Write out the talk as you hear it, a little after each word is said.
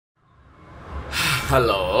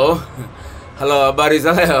Halo, habari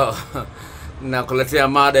za leo. Nakuletea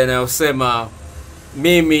mada inayosema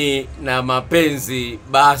mimi na mapenzi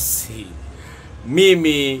basi.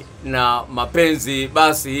 Mimi na mapenzi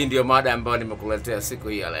basi, hii ndio mada ambayo nimekuletea siku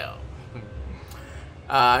hii ya leo.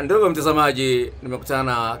 Ndugu mtazamaji, nimekutana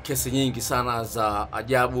na kesi nyingi sana za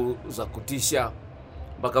ajabu, za kutisha,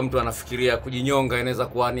 mpaka mtu anafikiria kujinyonga inaweza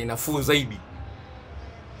kuwa ni nafuu zaidi.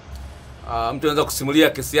 Mtu anaweza kusimulia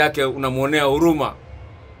kesi yake, unamuonea huruma.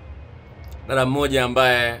 Dada mmoja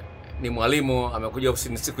ambaye ni mwalimu amekuja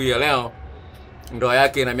ofisini siku hii ya leo. Ndoa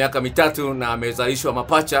yake ina miaka 3 na amezalishwa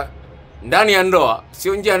mapacha ndani ya ndoa,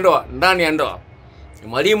 sio nje ya ndoa, ndani ya ndoa. Ni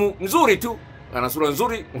mwalimu mzuri tu, ana sura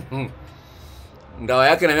nzuri. Ndoa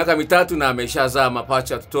yake ina miaka 3 na ameshazaa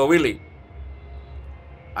mapacha watoto wawili.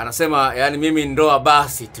 Anasema yani mimi ndoa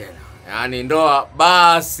basi tena. Yani ndoa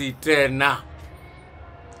basi tena.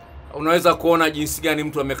 Unaweza kuona jinsi gani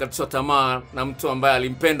mtu amekatishwa tamaa na mtu ambaye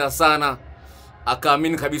alimpenda sana,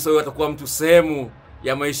 akaamini kabisa huyo atakuwa mtu sehemu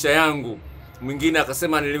ya maisha yangu. Mwingine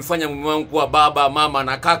akasema nilimfanya mume wangu kuwa baba, mama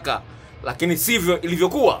na kaka, lakini sivyo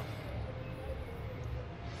ilivyokuwa.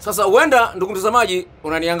 Sasa huenda ndugu mtazamaji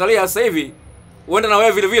unaniangalia sasa hivi, huenda na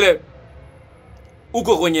wewe vile vile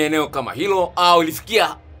uko kwenye eneo kama hilo, au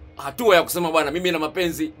ilifikia hatua ya kusema bwana mimi na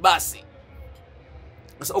mapenzi basi.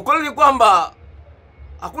 Sasa ukweli ni kwamba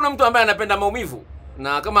hakuna mtu ambaye anapenda maumivu,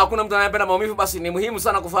 na kama hakuna mtu anayependa maumivu, basi ni muhimu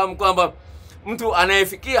sana kufahamu kwamba mtu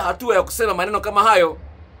anayefikia hatua ya kusema maneno kama hayo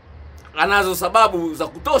anazo sababu za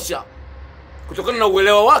kutosha kutokana na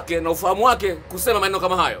uelewa wake na ufahamu wake kusema maneno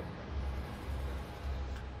kama hayo.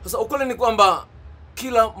 Sasa ukweli ni kwamba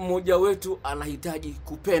kila mmoja wetu anahitaji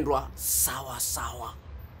kupendwa sawa sawa,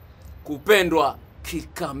 kupendwa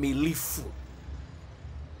kikamilifu.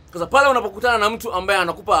 Sasa pale unapokutana na mtu ambaye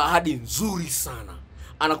anakupa ahadi nzuri sana,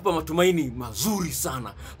 anakupa matumaini mazuri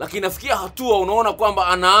sana, lakini nafikia hatua unaona kwamba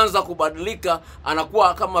anaanza kubadilika,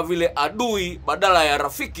 anakuwa kama vile adui badala ya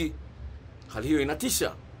rafiki, hali hiyo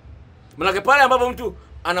inatisha. Maana pale ambapo mtu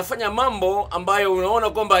anafanya mambo ambayo unaona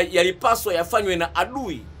kwamba yalipaswa yafanywe na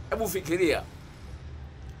adui, hebu fikiria,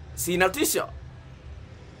 si inatisha?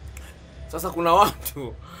 Sasa kuna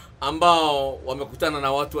watu ambao wamekutana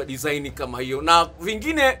na watu wa design kama hiyo, na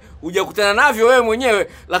vingine hujakutana navyo wewe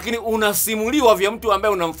mwenyewe, lakini unasimuliwa vya mtu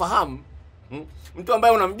ambaye unamfahamu, mtu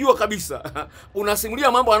ambaye unamjua kabisa.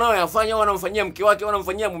 Unasimulia mambo anayoyafanya, au anamfanyia mke wake, au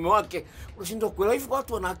anamfanyia mume wake. Unashindwa kuelewa, hivi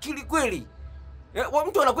watu wana akili kweli?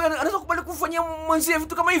 Mtu anaweza kubali kufanyia mwenzie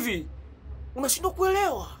vitu kama hivi? Unashindwa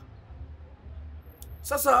kuelewa.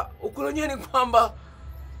 Sasa ukweli ni kwamba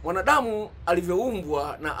mwanadamu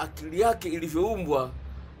alivyoumbwa na akili yake ilivyoumbwa,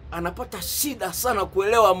 anapata shida sana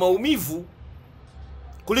kuelewa maumivu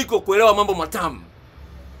kuliko kuelewa mambo matamu.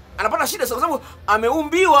 Anapata shida sana kwa sababu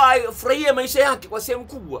ameumbiwa afurahie maisha yake kwa sehemu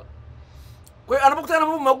kubwa. Kwa hiyo anapokutana na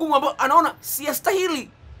mambo magumu ambayo anaona si yastahili,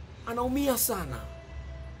 anaumia sana.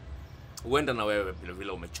 Huenda na wewe vile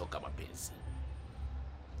vile umechoka mapenzi.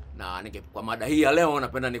 Na kwa mada hii ya leo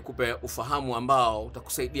napenda nikupe ufahamu ambao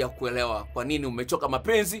utakusaidia kuelewa kwa nini umechoka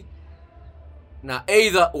mapenzi, na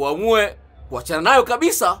either uamue kuachana nayo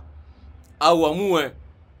kabisa au uamue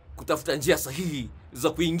kutafuta njia sahihi za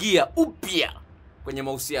kuingia upya kwenye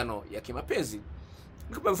mahusiano ya kimapenzi.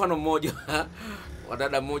 Nikupe mfano mmoja wa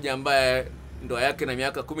dada mmoja ambaye ndoa yake na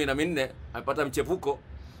miaka 14 amepata mchepuko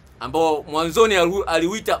ambao mwanzoni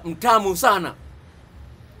aliuita mtamu sana.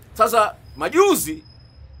 Sasa majuzi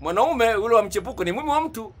mwanaume yule wa mchepuko ni mume wa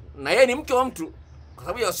mtu na yeye ni mke wa mtu, kwa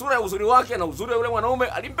sababu ya sura ya uzuri wake na uzuri wa yule mwanaume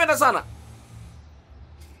alimpenda sana.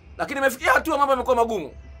 Lakini imefikia hatua mambo yamekuwa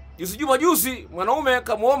magumu. Juzi mwanaume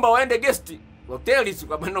kamuomba waende guest hoteli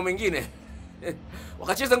kwa maneno mengine.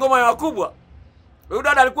 Wakacheza ngoma ya wakubwa. Yule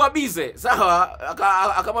dada alikuwa busy, sawa,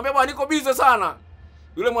 akamwambia bwana niko busy sana.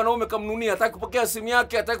 Yule mwanaume kamnunia, hataki kupokea simu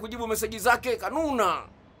yake, hataki kujibu message zake, kanuna.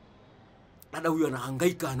 Dada huyu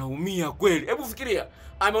anahangaika, anaumia kweli. Hebu fikiria,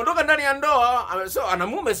 ameondoka ndani ya ndoa, ana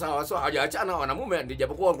mume sawa, hajaachana, ana mume,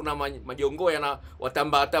 ndijapokuwa kuna majongo yana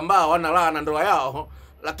watambaa wanalala na ndoa yao,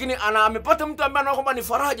 lakini amepata mtu ambaye anaona kwamba ni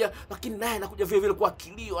faraja, lakini naye anakuja vile vile kwa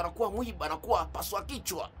kilio, anakuwa mwiba, anakuwa paswa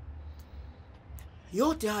kichwa.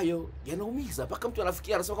 Yote hayo yanaumiza mpaka mtu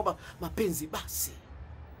anafikia anasema kwamba mapenzi basi.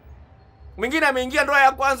 Mwingine ameingia ndoa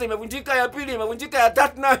ya kwanza imevunjika, ya pili imevunjika, ya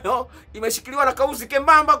tatu nayo imeshikiliwa na kauzi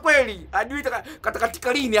kembamba kweli. Hajui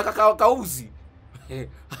katika lini akakauzi.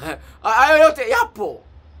 Hayo yote yapo.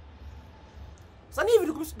 Sasa hivi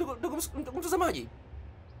ndugu mtazamaji,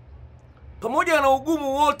 pamoja na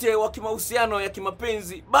ugumu wote wa kimahusiano ya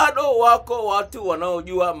kimapenzi, bado wako watu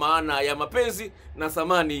wanaojua maana ya mapenzi na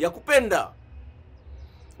thamani ya kupenda.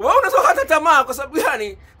 wewe unaweza hata tamaa. Kwa sababu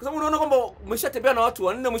gani? Kwa sababu unaona kwamba umeshatembea na watu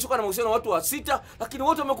 4, umeshakuwa na mahusiano na watu 6, lakini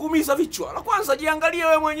wote wamekuumiza vichwa. La kwanza, jiangalie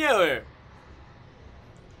wewe mwenyewe.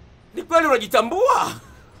 Ni kweli unajitambua?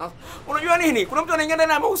 Unajua nini? Kuna mtu anaingia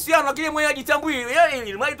ndani ya mahusiano lakini mwenyewe hajitambui. Yeye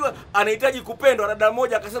ilmai tu anahitaji kupendwa. Dada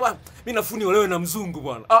mmoja akasema, mimi nafuni olewe na mzungu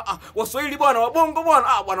bwana. Waswahili bwana, wabongo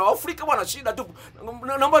bwana, bwana wa Afrika bwana, shida tu.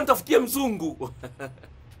 Naomba nitafutie mzungu.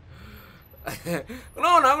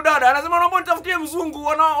 Unaona, dada anasema naomba nitafutie mzungu.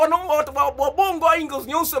 Wanaomba wabongo wa English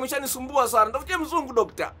nyeusi wameshanisumbua sana. Nitafutie mzungu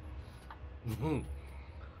dokta.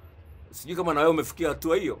 Sijui kama na wewe umefikia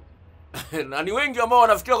hatua hiyo. Na ni wengi ambao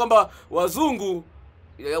wanafikiria kwamba wazungu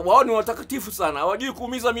wao ni watakatifu sana, hawajui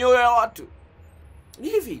kuumiza mioyo ya watu. Ni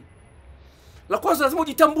hivi. La kwanza lazima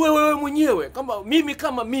ujitambue wewe mwenyewe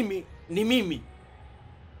kama mimi ni mimi.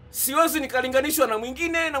 Siwezi nikalinganishwa na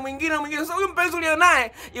mwingine na mwingine na mwingine. Sasa huyu mpenzi uliye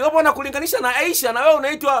naye, iwapo anakulinganisha na Aisha na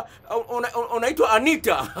wewe unaitwa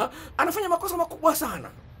Anita, anafanya makosa makubwa sana.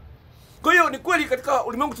 Kwa hiyo ni kweli katika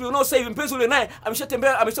ulimwengu tulionao sasa hivi, mpenzi ule naye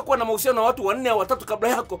ameshakuwa na mahusiano na watu 4 au 3 kabla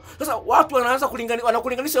yako. Sasa watu wanaanza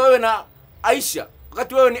wanakulinganisha wewe na Aisha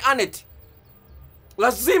wakati wewe ni Anet.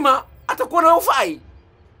 Lazima atakuwa na ufai.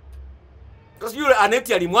 Kwa yule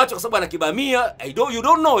Anet alimwacha kwa sababu anakibamia. You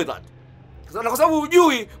don't know that. Kwa sababu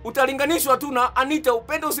hujui, utalinganishwa tu na Anita,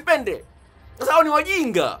 upende usipende. Sasa hao ni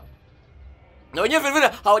wajinga. Na wenyewe vile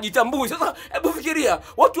vile hawajitambui. Sasa hebu fikiria,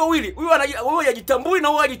 watu wawili, huyu hajitambui na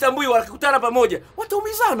huyu hajitambui, wakikutana pamoja,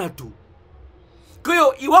 wataumizana tu. Kwa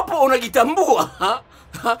hiyo iwapo unajitambua,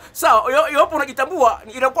 sawa, iwapo unajitambua,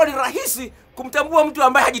 inakuwa ni rahisi kumtambua mtu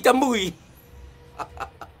ambaye hajitambui.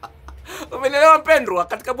 Umeelewa mpendwa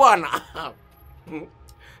katika Bwana?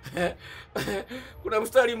 Kuna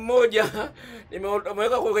mstari mmoja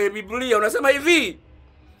nimeweka kwenye Biblia unasema hivi: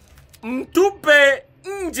 mtupe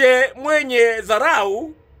nje mwenye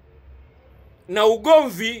dharau na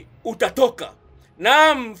ugomvi utatoka,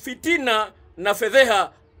 naam fitina na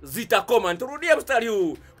fedheha zitakoma. Niturudia mstari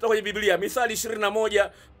huu kutoka kwenye Biblia, Mithali 21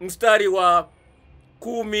 mstari wa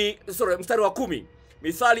 10.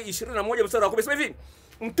 Mithali 21 mstari wa 10 sema hivi: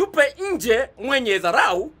 mtupe nje mwenye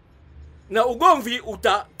dharau na ugomvi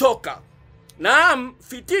utatoka, naam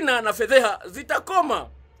fitina na fedheha zitakoma.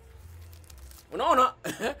 Unaona?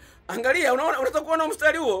 Angalia, unaweza kuona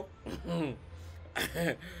mstari huo?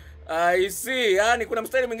 I see. Yani kuna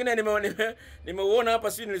mstari mwingine nimeuona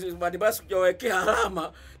hapa, si basi kujawekea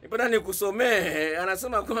alama. Nipenda nikusomee.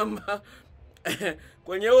 Anasema kwamba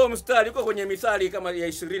kwenye huo mstari uko kwenye Mithali kama ya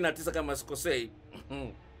 29 kama sikosei.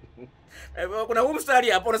 Kuna huu mstari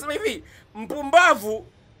hapo unasema hivi: mpumbavu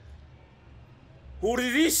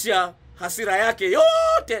huridhisha hasira yake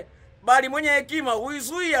yote, bali mwenye hekima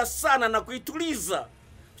huizuia sana na kuituliza.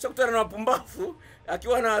 Ushakutana na mpumbavu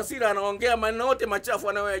akiwa na hasira anaongea maneno yote machafu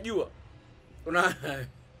anayoyajua.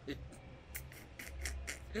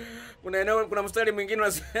 Kuna mstari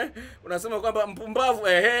mwingine unasema kwamba mpumbavu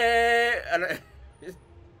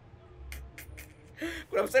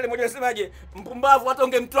kuna mstari mmoja unasemaje? Mpumbavu hata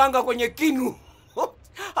ungemtwanga kwenye kinu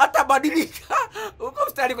hata badilika. Uko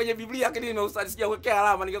mstari kwenye Biblia lakini nimeusali sijawekea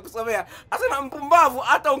alama nikakusomea. Anasema mpumbavu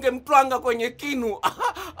hata ungemtwanga kwenye kinu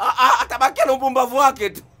atabakia na upumbavu wake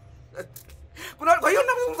tu. Kwa hiyo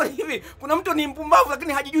nazungumza hivi, kuna mtu ni mpumbavu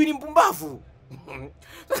lakini hajijui ni mpumbavu.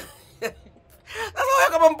 Sasa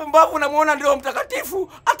wewe kama mpumbavu unamuona ndio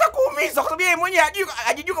mtakatifu, atakuumiza kwa sababu yeye mwenyewe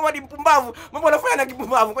hajijui kama ni mpumbavu. Mambo anafanya na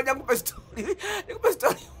kipumbavu. Ngoja nikupe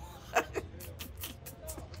story.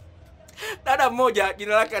 Dada mmoja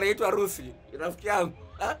jina lake anaitwa Ruthi, rafiki yangu.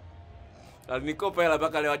 Alinikopa hela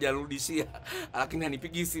mpaka leo hajarudishia. Lakini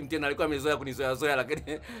anipigi simu tena, alikuwa amezoea kunizoea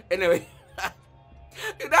lakini anyway.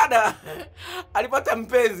 Dada alipata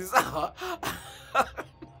mpenzi, sawa?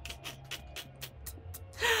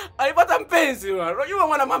 Alipata mpenzi. Unajua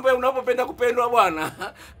mwana mambo unapopenda kupendwa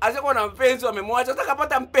bwana. Ashakuwa na mpenzi amemwacha,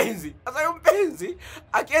 atakapata mpenzi. Sasa huyo mpenzi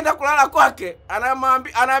akienda kulala kwake,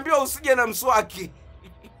 anaambiwa usije na mswaki.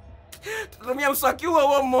 Tutumia mswaki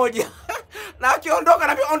huo mmoja. Na akiondoka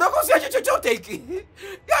anaambia ondoka usiache chochote hiki.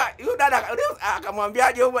 Yule dada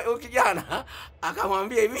akamwambiaje huyo kijana?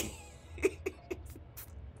 Akamwambia hivi.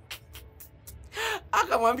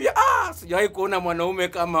 Akamwambia sijawahi kuona mwanaume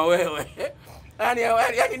kama wewe.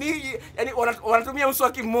 Yani wanatumia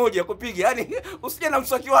mswaki mmoja kupiga. Yani usije na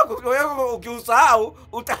mswaki wako, ukiusahau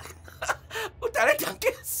utaleta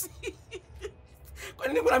kesi. Kwa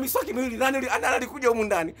nini kuna miswaki miwili? Nani alikuja humu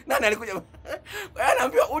ndani? Nani alikuja? Kwa hiyo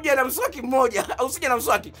anaambiwa uje na mswaki mmoja au usije na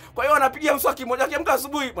mswaki. Kwa hiyo anapigia mswaki mmoja, akiamka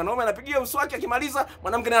asubuhi mwanaume anapigia mswaki, akimaliza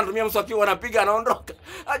mwanamke naye anatumia mswaki huo, anapiga anaondoka.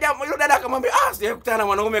 Yule dada akamwambia sijakutana na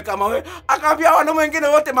mwanaume kama wewe. Akamwambia wanaume wengine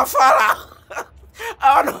wote mafala.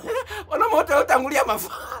 Wanaume wote utangulia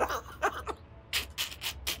mafara.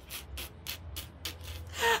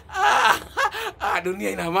 Dunia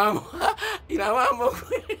ina mambo. Ina mambo.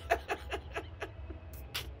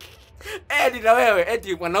 Na wewe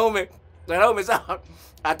eti mwanaume sawa,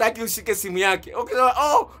 hataki ushike simu yake.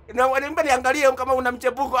 Ukisema na niangalie kama una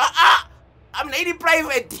mchepuko. Amna ili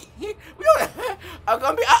private.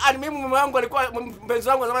 Akamwambia ni mimi mume wangu alikuwa mpenzi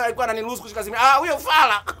wangu zamani alikuwa ananiruhusu kushika simu. Huyo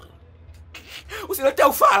ufala. Usilete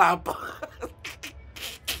ufala hapa.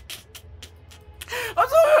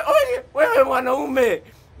 Wewe mwanaume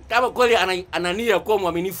kama kweli anania kuwa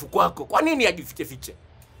mwaminifu kwako, kwa nini ajifiche fiche?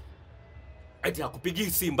 Eti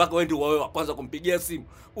akupigii simu mpaka wewe ndio wa kwanza kumpigia simu.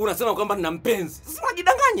 Unasema kwamba nina mpenzi. Sasa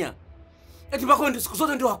unajidanganya. Eti mpaka wewe siku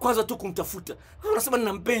zote ndio wa kwanza tu kumtafuta. Unasema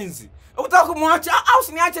nina mpenzi. Unataka kumwacha au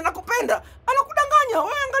usiniache nakupenda. Anakudanganya.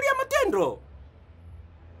 Wewe angalia matendo.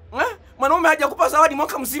 Mwanaume hajakupa zawadi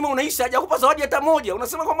mwaka mzima unaisha, hajakupa zawadi hata moja.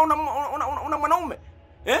 Unasema kwamba una mwanaume.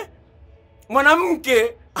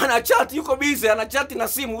 Mwanamke ana chat, yuko busy, ana chat na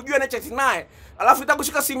simu, unajua ana chat naye. Alafu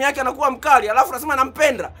itakushika simu yake anakuwa mkali, alafu unasema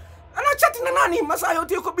nampenda. Ana chat na nani? Masaa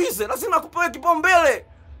yote yuko busy, lazima akupewe kipaumbele.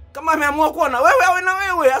 Kama ameamua kuwa na wewe, awe na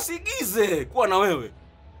wewe, asigize kuwa na wewe.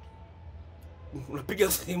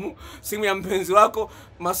 Unapiga simu ya mpenzi wako,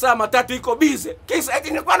 masaa matatu yuko busy. Kisa eti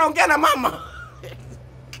nilikuwa naongea na mama.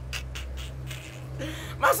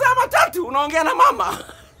 Masaa matatu unaongea na mama.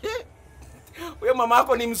 Wewe mama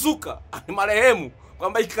yako ni mzuka, ni marehemu,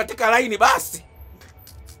 kwamba ikikatika line basi.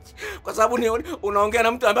 Kwa sababu unaongea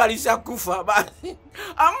na mtu ambaye alishakufa basi.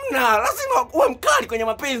 Hamna, lazima uwe mkali kwenye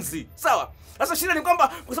mapenzi. Sawa? Sasa shida ni kwamba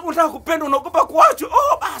kwa sababu unataka kupenda unaogopa kuachwa.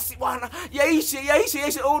 Basi bwana,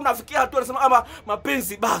 yaishe. Unafikia hatua unasema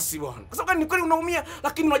mapenzi basi bwana. Kwa sababu ni kweli unaumia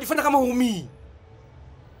lakini unajifanya kama huumii.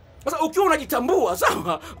 Sasa ukiwa unajitambua,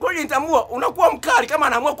 sawa? Kwa unajitambua, unakuwa mkali. Kama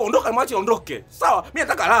anaamua kuondoka, mwache aondoke. Sawa? Mimi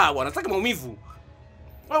nataka raha bwana, nataka maumivu.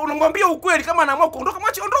 Wewe unamwambia ukweli, kama anaamua kuondoka,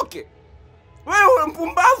 mwache aondoke. Wewe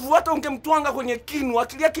mpumbavu, hata ungemtwanga kwenye kinu,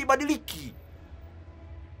 akili yake ibadiliki.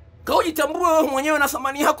 Kwa ujitambue wewe mwenyewe na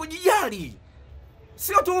thamani yako, jijali.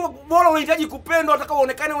 Sio tu bora unahitaji kupendwa, unataka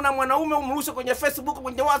uonekane una mwanaume umrushe kwenye Facebook,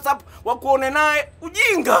 kwenye WhatsApp, wakuone naye.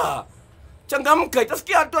 Ujinga. Changamka,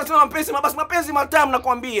 itafikia hatua unasema mapenzi matamu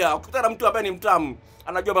nakwambia. Ukikutana na mtu ambaye ni mtamu,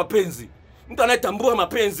 anajua mapenzi. Mtu anayetambua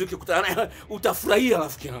mapenzi ukikutana naye utafurahia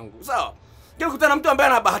rafiki yangu. Sawa? Kile ukikutana na mtu ambaye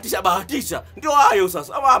anabahatisha, ndio hayo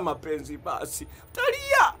sasa. Mapenzi basi.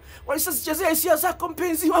 Talia. Walisichezea hisia zako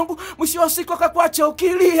mpenzi wangu, mwisho wa siku akakuacha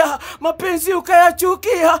ukilia. Mapenzi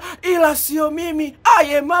ukayachukia, ila sio mimi.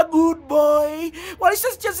 I am a good boy.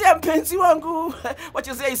 Walisichezea mpenzi wangu.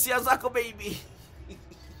 Wachezea hisia zako baby.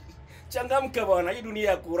 Changamka bwana, hii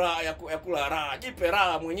dunia ya kula raha. Jipe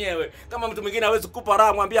raha mwenyewe. Kama mtu mwingine hawezi kukupa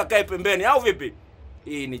raha, mwambie akae pembeni au vipi?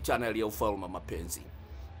 Hii ni channel ya Ufalme Mapenzi.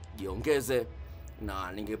 Jiongeze,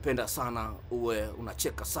 na ningependa sana uwe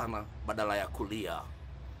unacheka sana badala ya kulia.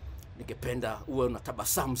 Ningependa uwe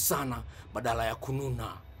unatabasamu sana badala ya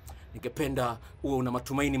kununa. Ningependa uwe una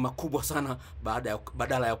matumaini makubwa sana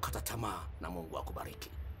badala ya kukata tamaa, na Mungu akubariki.